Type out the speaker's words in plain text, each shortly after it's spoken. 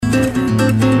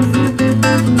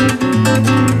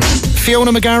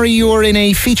Fiona McGarry, you're in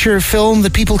a feature film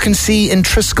that people can see in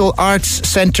Triskel Arts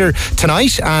Centre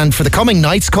tonight and for the coming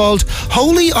nights called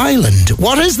Holy Island.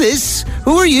 What is this?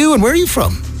 Who are you and where are you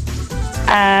from?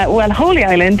 Well, Holy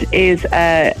Island is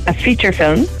a feature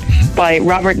film by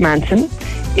Robert Manson.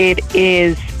 It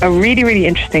is a really, really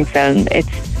interesting film.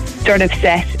 It's sort of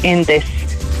set in this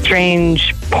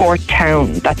strange port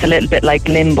town that's a little bit like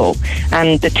Limbo,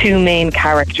 and the two main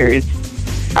characters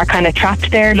are kind of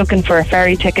trapped there looking for a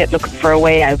ferry ticket, looking for a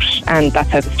way out, and that's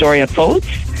how the story unfolds.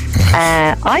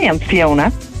 I am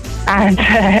Fiona, and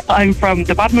I'm from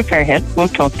the bottom of Fairhill,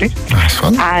 Wolf Talk Street. Nice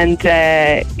one. And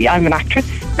I'm an actress,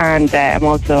 and I'm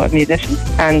also a musician,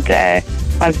 and I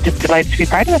was just delighted to be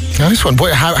part of it. Nice one.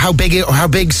 How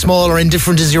big, small or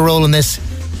indifferent is your role in this?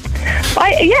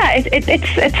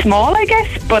 It's small, I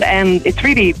guess, but it's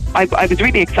really. I was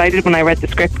really excited when I read the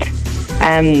script.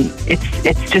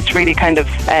 It's just really kind of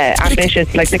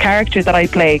ambitious. Like the character that I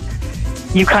play,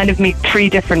 you kind of meet three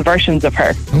different versions of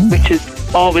her, which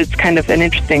is always kind of an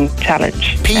interesting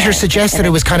challenge. Peter suggested it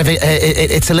was kind of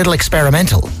it's a little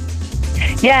experimental.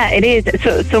 Yeah, it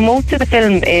is. So most of the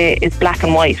film is black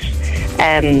and white,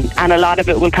 and a lot of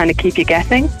it will kind of keep you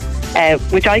guessing,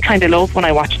 which I kind of love when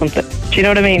I watch something. Do you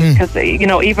know what I mean? Because,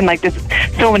 even like there's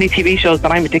so many TV shows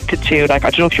that I'm addicted to. Like, I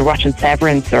don't know if you're watching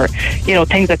Severance or,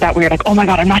 things like that where you're like, oh my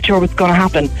God, I'm not sure what's going to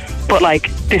happen. But,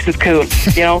 like, this is cool,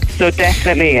 So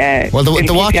definitely... well,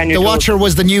 the Watcher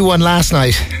was the new one last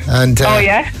night. And oh,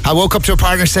 yeah? I woke up to a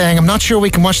partner saying, I'm not sure we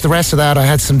can watch the rest of that. I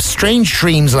had some strange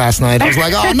dreams last night. I was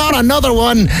like, oh, not another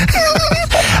one.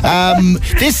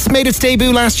 This made its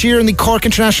debut last year in the Cork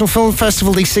International Film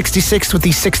Festival, the 66th with the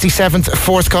 67th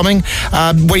forthcoming.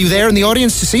 Were you there in the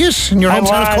audience to see it in your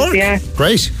hometown of Cork? Yeah.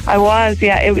 Great. I was,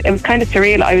 yeah. It was kind of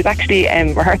surreal. I was actually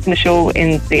rehearsing a show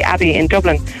in the Abbey in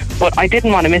Dublin, but I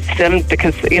didn't want to miss the film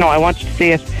because, I wanted to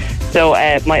see it. So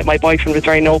my boyfriend was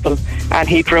very noble and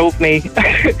he drove me,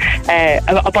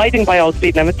 abiding by all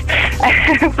speed limits,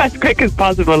 as quick as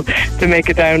possible to make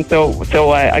it down.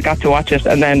 So I got to watch it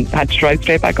and then had to drive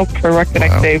straight back up for work the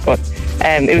next day. But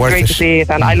it was great to see it,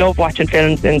 and I love watching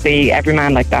films in the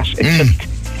everyman like that.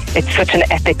 It's such an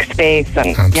epic space, and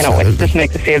it just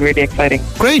makes it feel really exciting.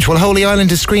 Great. Well, Holy Island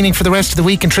is screening for the rest of the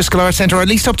week in Triskel Arts Centre, or at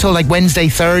least up till like Wednesday,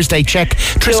 Thursday. Check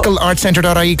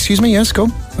triskelartscentre.ie. Excuse me. Yes, go.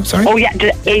 Oh, sorry. Oh yeah,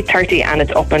 8:30, and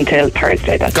it's up until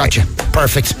Thursday. That's gotcha. Right.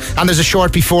 Perfect. And there's a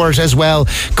short before it as well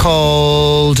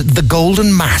called The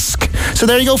Golden Mask. So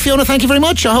there you go, Fiona. Thank you very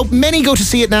much. I hope many go to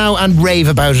see it now and rave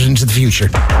about it into the future.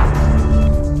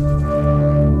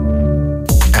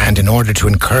 And in order to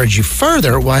encourage you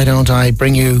further, why don't I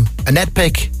bring you a net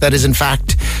pick that is in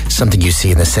fact something you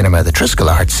see in the cinema, the Triskel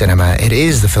Arts Cinema. It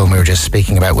is the film we were just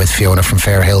speaking about with Fiona from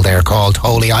Fairhill there, called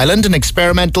Holy Island, an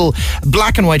experimental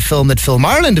black and white film that Film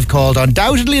Ireland have called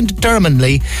undoubtedly and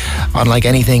determinedly unlike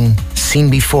anything seen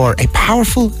before. A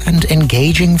powerful and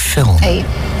engaging film. Hey,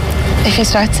 if you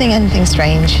start seeing anything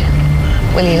strange,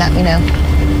 will you let me know?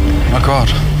 Oh my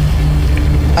God.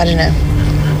 I don't know.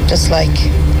 Just like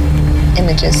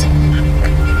images.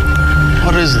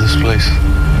 What is this place?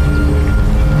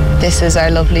 This is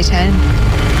our lovely town.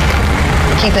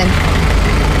 Keep in.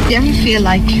 Do you ever feel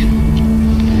like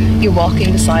you're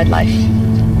walking beside life,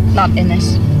 not in it?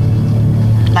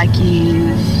 Like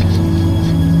you've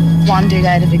wandered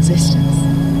out of existence?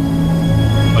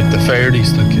 Like the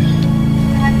fairies took you?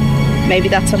 Maybe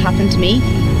that's what happened to me.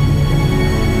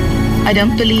 I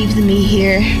don't believe the me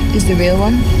here is the real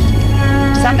one.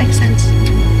 Does that make sense?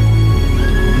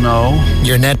 No.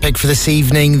 Your net pick for this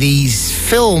evening, the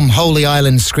film Holy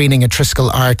Island screening at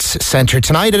Triskel Arts Centre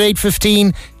tonight at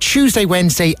 8:15, Tuesday,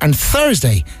 Wednesday and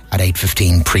Thursday at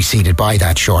 8:15, preceded by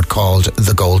that short called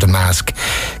The Golden Mask.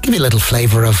 Give you a little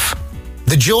flavour of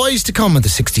the joys to come at the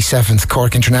 67th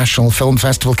Cork International Film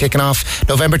Festival, kicking off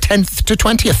November 10th to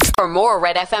 20th. For more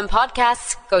Red FM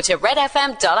podcasts, go to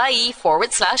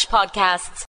redfm.ie/podcasts.